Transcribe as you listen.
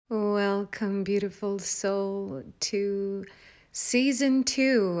Welcome, beautiful soul, to season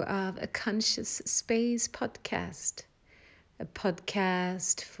 2 of a Conscious Space podcast, a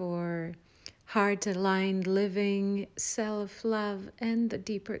podcast for heart aligned living, self love, and the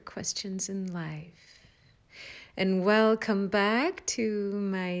deeper questions in life. And welcome back to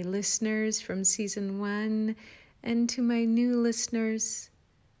my listeners from season 1 and to my new listeners,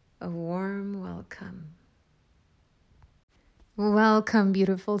 a warm welcome. Welcome,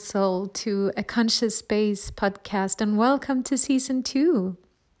 beautiful soul, to a Conscious Space podcast, and welcome to season 2.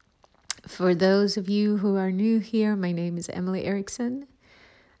 For those of you who are new here, my name is Emily Erickson.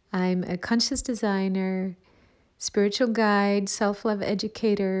 I'm a conscious designer, spiritual guide, self-love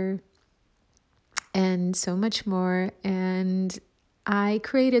educator, and so much more. And I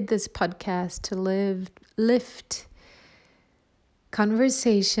created this podcast to lift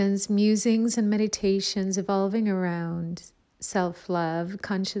conversations, musings, and meditations evolving around self-love,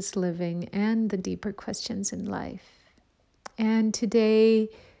 conscious living, and the deeper questions in life. And today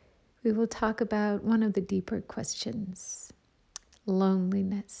we will talk about one of the deeper questions,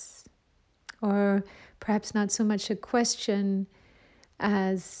 loneliness. Or perhaps not so much a question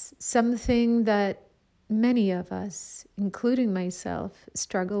as something that many of us, including myself,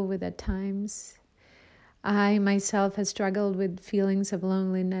 struggle with at times. I myself have struggled with feelings of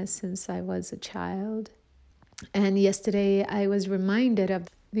loneliness since I was a child. And yesterday I was reminded of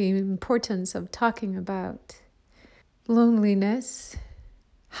the importance of talking about loneliness,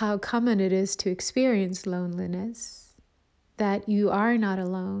 how common it is to experience loneliness, that you are not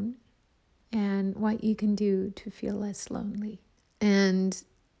alone, and what you can do to feel less lonely. And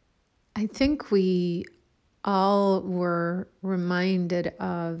I think we all were reminded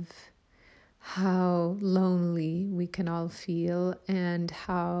of how lonely we can all feel and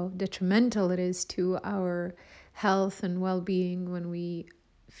how detrimental it is to our health and well-being when we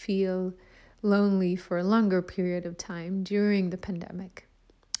feel lonely for a longer period of time during the pandemic.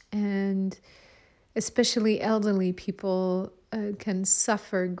 And especially elderly people can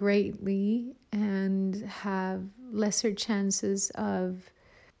suffer greatly and have lesser chances of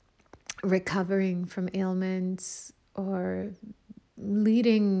recovering from ailments or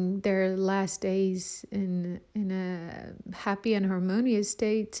leading their last days in a happy and harmonious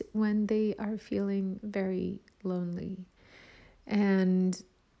state when they are feeling very lonely. And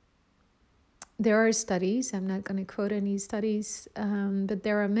there are studies, I'm not going to quote any studies, but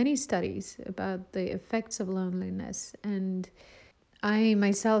there are many studies about the effects of loneliness. And I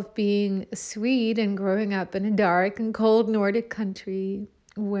myself, being a Swede and growing up in a dark and cold Nordic country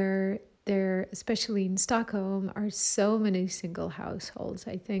where there, especially in Stockholm, are so many single households.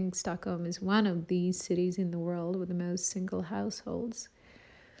 I think Stockholm is one of these cities in the world with the most single households.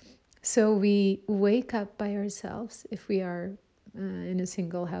 So we wake up by ourselves if we are in a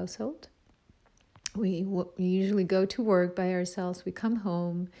single household. We usually go to work by ourselves. We come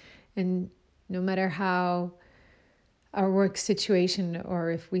home, and no matter how our work situation, or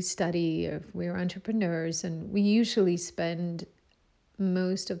if we study, or if we're entrepreneurs, and we usually spend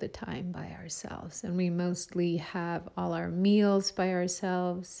most of the time by ourselves, and we mostly have all our meals by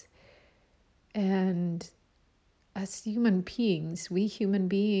ourselves. And as human beings, we human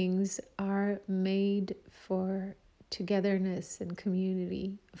beings are made for togetherness and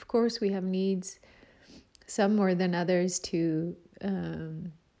community. Of course, we have needs, some more than others, to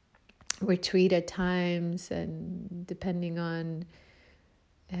retreat at times, and depending on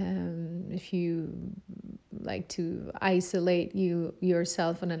if you like to isolate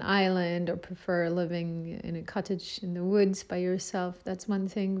yourself on an island or prefer living in a cottage in the woods by yourself, that's one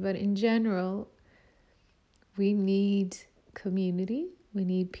thing. But in general, we need community, we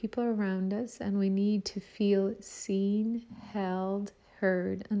need people around us, and we need to feel seen, held,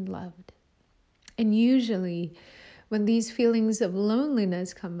 heard, and loved. And usually when these feelings of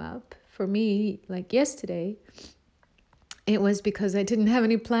loneliness come up, for me, like yesterday, it was because I didn't have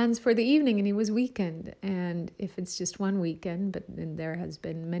any plans for the evening and it was weekend. And if it's just one weekend, but there has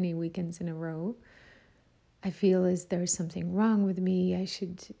been many weekends in a row, I feel as there's something wrong with me. I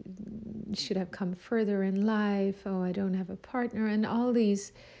should have come further in life. Oh, I don't have a partner. And all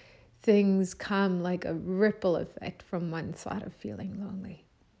these things come like a ripple effect from one thought of feeling lonely.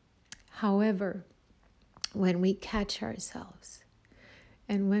 However, when we catch ourselves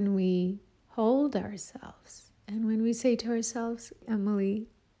and when we hold ourselves and when we say to ourselves, Emily,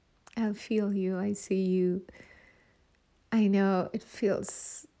 I feel you, I see you, I know it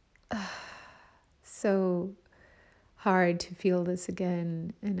feels so hard to feel this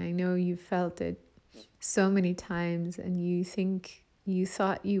again, and I know you felt it so many times, and you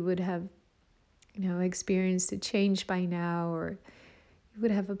thought you would have experienced a change by now, or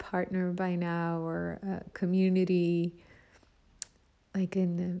would have a partner by now, or a community, like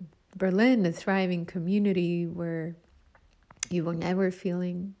in Berlin, a thriving community where you were never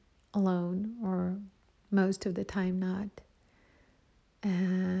feeling alone, or most of the time not.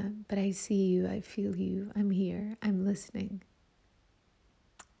 But I see you, I feel you, I'm here, I'm listening.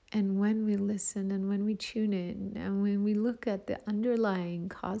 And when we listen and when we tune in and when we look at the underlying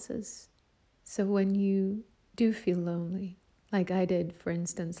causes, so when you do feel lonely, like I did, for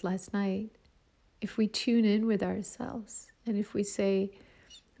instance, last night, if we tune in with ourselves and if we say,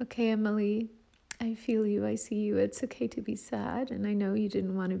 okay, Emily, I feel you, I see you, it's okay to be sad, and I know you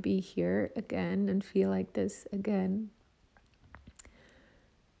didn't want to be here again and feel like this again.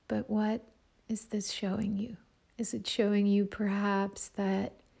 But what is this showing you? Is it showing you perhaps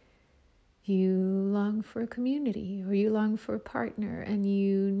that you long for a community, or you long for a partner, and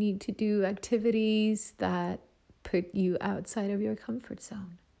you need to do activities that put you outside of your comfort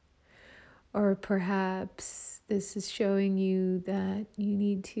zone? Or perhaps this is showing you that you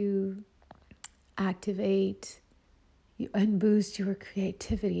need to activate and boost your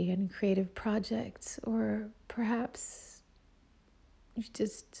creativity and creative projects. Or perhaps you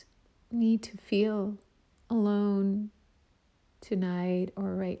just need to feel alone tonight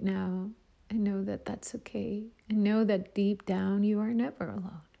or right now, and know that that's okay, and know that deep down you are never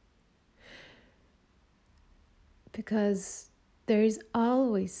alone, because there is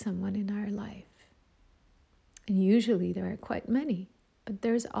always someone in our life, and usually there are quite many, but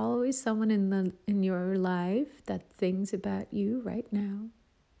there's always someone in your life that thinks about you right now.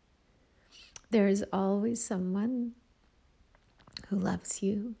 There is always someone who loves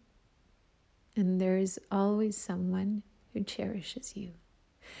you, and there is always someone who cherishes you.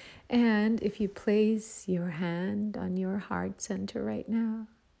 And if you place your hand on your heart center right now,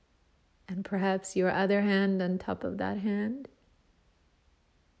 and perhaps your other hand on top of that hand,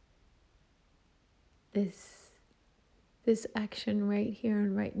 this action right here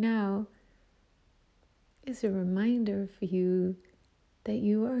and right now is a reminder for you that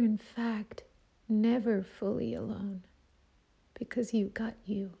you are in fact never fully alone, because you've got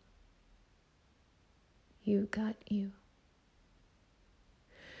you. You've got you.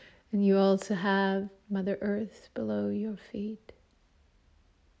 And you also have Mother Earth below your feet.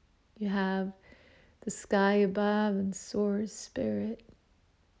 You have the sky above and Source Spirit.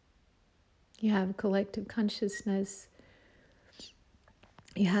 You have collective consciousness.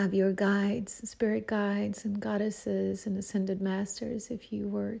 You have your guides, spirit guides and goddesses and ascended masters if you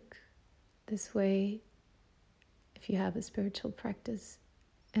work this way, if you have a spiritual practice.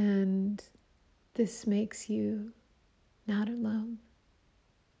 And this makes you not alone.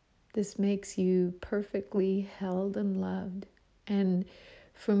 This makes you perfectly held and loved. And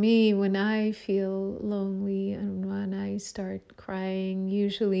for me, when I feel lonely and when I start crying,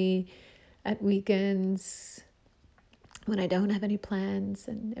 usually at weekends, when I don't have any plans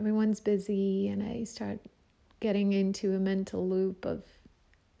and everyone's busy, and I start getting into a mental loop of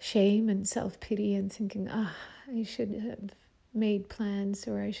shame and self-pity and thinking, I should have made plans,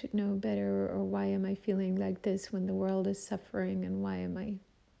 or I should know better, or why am I feeling like this when the world is suffering, and why am I,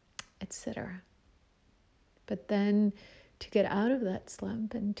 etc. But then to get out of that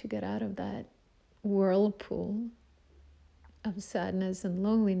slump and to get out of that whirlpool of sadness and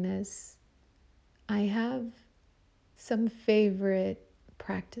loneliness, I have some favorite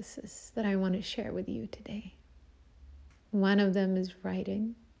practices that I want to share with you today. One of them is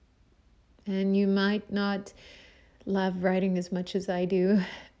writing. And you might not love writing as much as I do.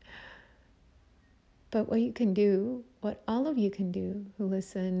 But what you can do, what all of you can do who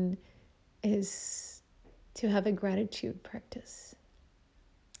listen, is to have a gratitude practice.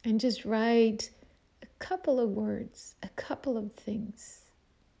 And just write a couple of words, a couple of things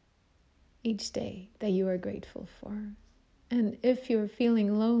each day that you are grateful for. And if you're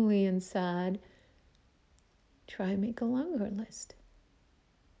feeling lonely and sad, try make a longer list.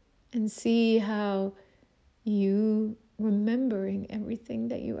 And see how you remembering everything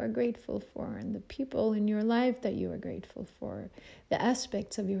that you are grateful for, and the people in your life that you are grateful for, the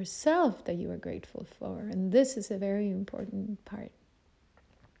aspects of yourself that you are grateful for. And this is a very important part.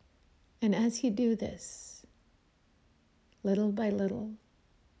 And as you do this, little by little,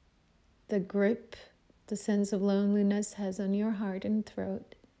 the grip the sense of loneliness has on your heart and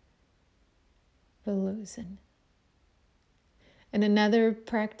throat will loosen. And another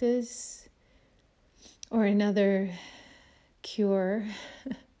practice or another cure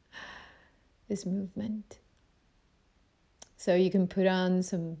is movement. So you can put on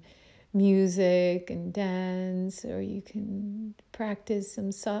some music and dance, or you can practice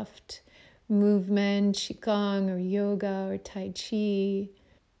some soft movement, Qigong or yoga or Tai Chi,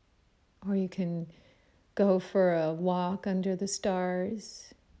 or you can go for a walk under the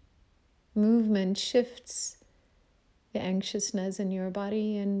stars. Movement shifts the anxiousness in your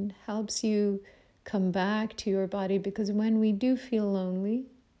body and helps you come back to your body, because when we do feel lonely,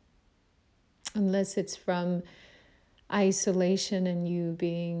 unless it's from isolation and you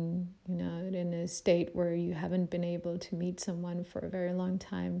being, in a state where you haven't been able to meet someone for a very long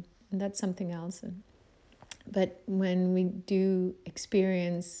time, and that's something else. But when we do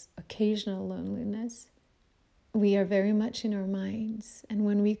experience occasional loneliness, we are very much in our minds. And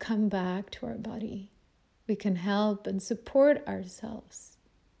when we come back to our body, we can help and support ourselves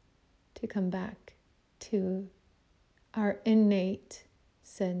to come back to our innate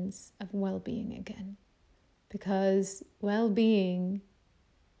sense of well-being again. Because well-being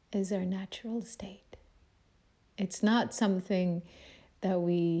is our natural state. It's not something that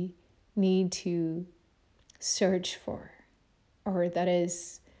we need to search for, or that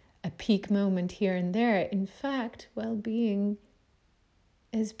is a peak moment here and there. In fact, well-being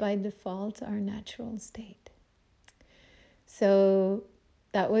is by default our natural state. So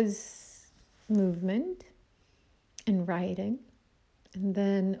that was movement and writing. And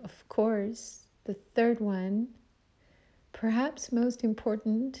then, of course, the third one, perhaps most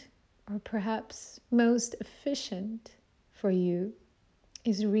important or perhaps most efficient for you,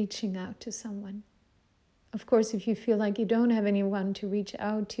 is reaching out to someone. Of course, if you feel like you don't have anyone to reach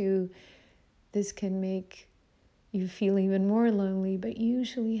out to, this can make you feel even more lonely. But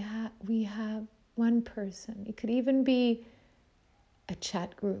usually we have one person. It could even be a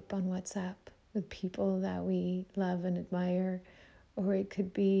chat group on WhatsApp with people that we love and admire, or it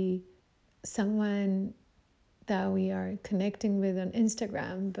could be someone that we are connecting with on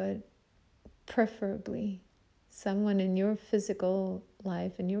Instagram, but preferably someone in your physical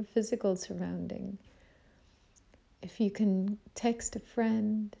life, in your physical surrounding. If you can text a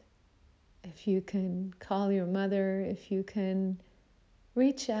friend, if you can call your mother, if you can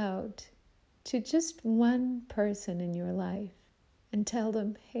reach out to just one person in your life and tell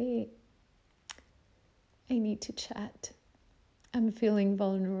them, hey, I need to chat. I'm feeling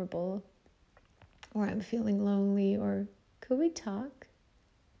vulnerable, or I'm feeling lonely, or could we talk?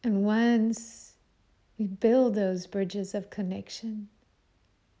 And once we build those bridges of connection,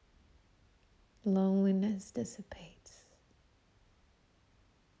 loneliness dissipates.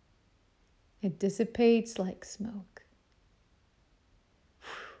 It dissipates like smoke.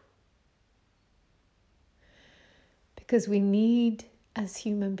 Because we need, as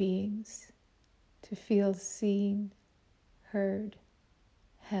human beings, to feel seen, heard,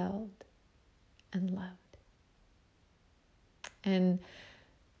 held, and loved. And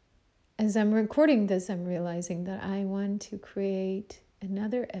as I'm recording this, I'm realizing that I want to create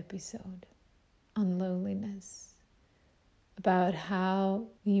another episode on loneliness, about how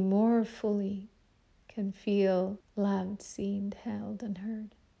we more fully can feel loved, seen, held, and heard.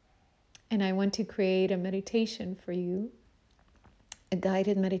 And I want to create a meditation for you, a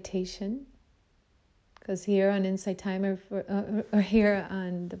guided meditation, because here on Insight Timer, or here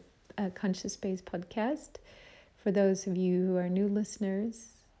on the Conscious Space podcast, for those of you who are new listeners,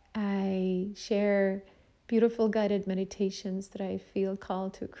 I share beautiful guided meditations that I feel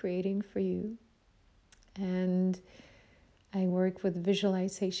called to creating for you. And I work with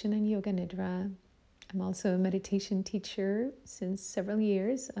visualization and yoga nidra. I'm also a meditation teacher since several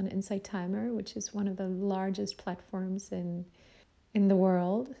years on Insight Timer, which is one of the largest platforms in the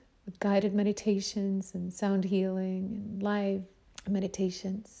world, with guided meditations and sound healing and live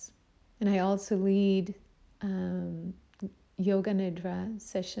meditations. And I also lead yoga nidra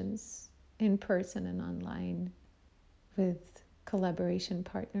sessions in person and online with collaboration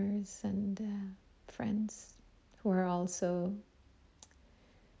partners and friends who are also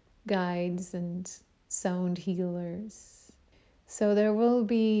guides and sound healers. So there will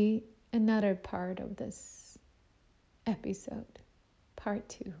be another part of this episode, part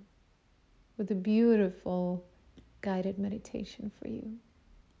 2, with a beautiful guided meditation for you.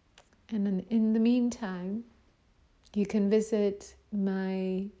 And then in the meantime, you can visit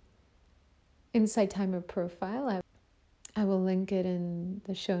my Insight Timer profile. I will link it in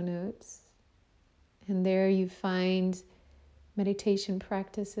the show notes. And there you find meditation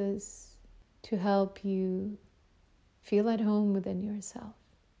practices to help you feel at home within yourself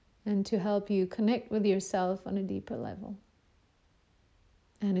and to help you connect with yourself on a deeper level.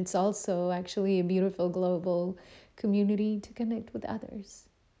 And it's also actually a beautiful global community to connect with others,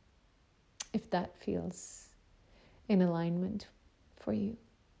 if that feels in alignment for you.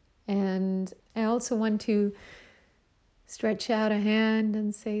 And I also want to stretch out a hand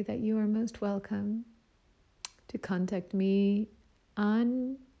and say that you are most welcome to contact me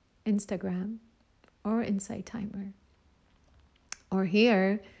on Instagram or Insight Timer, or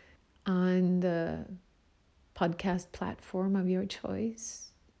here on the podcast platform of your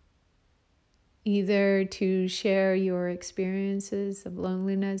choice, either to share your experiences of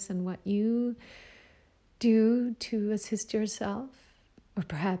loneliness and what you do to assist yourself, or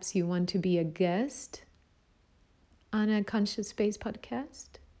perhaps you want to be a guest on a Conscious Space podcast,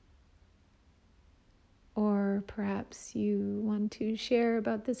 or perhaps you want to share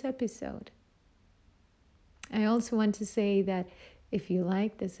about this episode. I also want to say that if you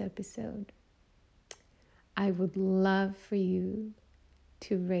like this episode, I would love for you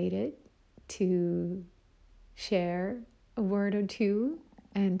to rate it, to share a word or two,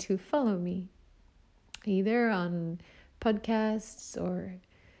 and to follow me, either on podcasts or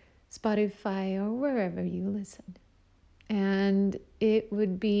Spotify or wherever you listen. And it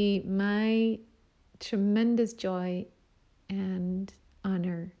would be my tremendous joy and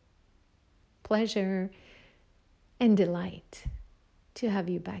honor, pleasure, and delight to have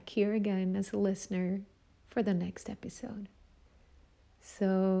you back here again as a listener for the next episode.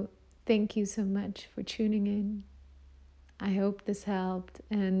 So thank you so much for tuning in. I hope this helped.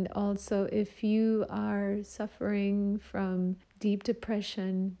 And also, if you are suffering from deep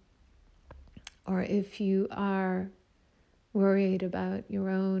depression, or if you are worried about your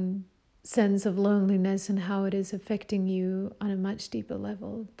own sense of loneliness and how it is affecting you on a much deeper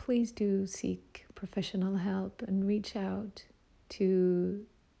level, please do seek professional help and reach out to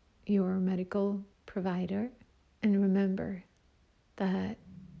your medical provider. And remember that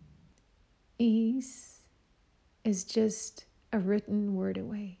ease is just a written word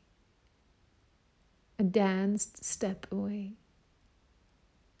away, a danced step away,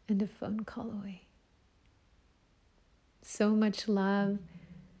 and a phone call away. So much love,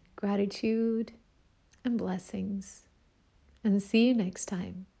 gratitude, and blessings. And see you next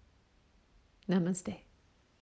time. Namaste.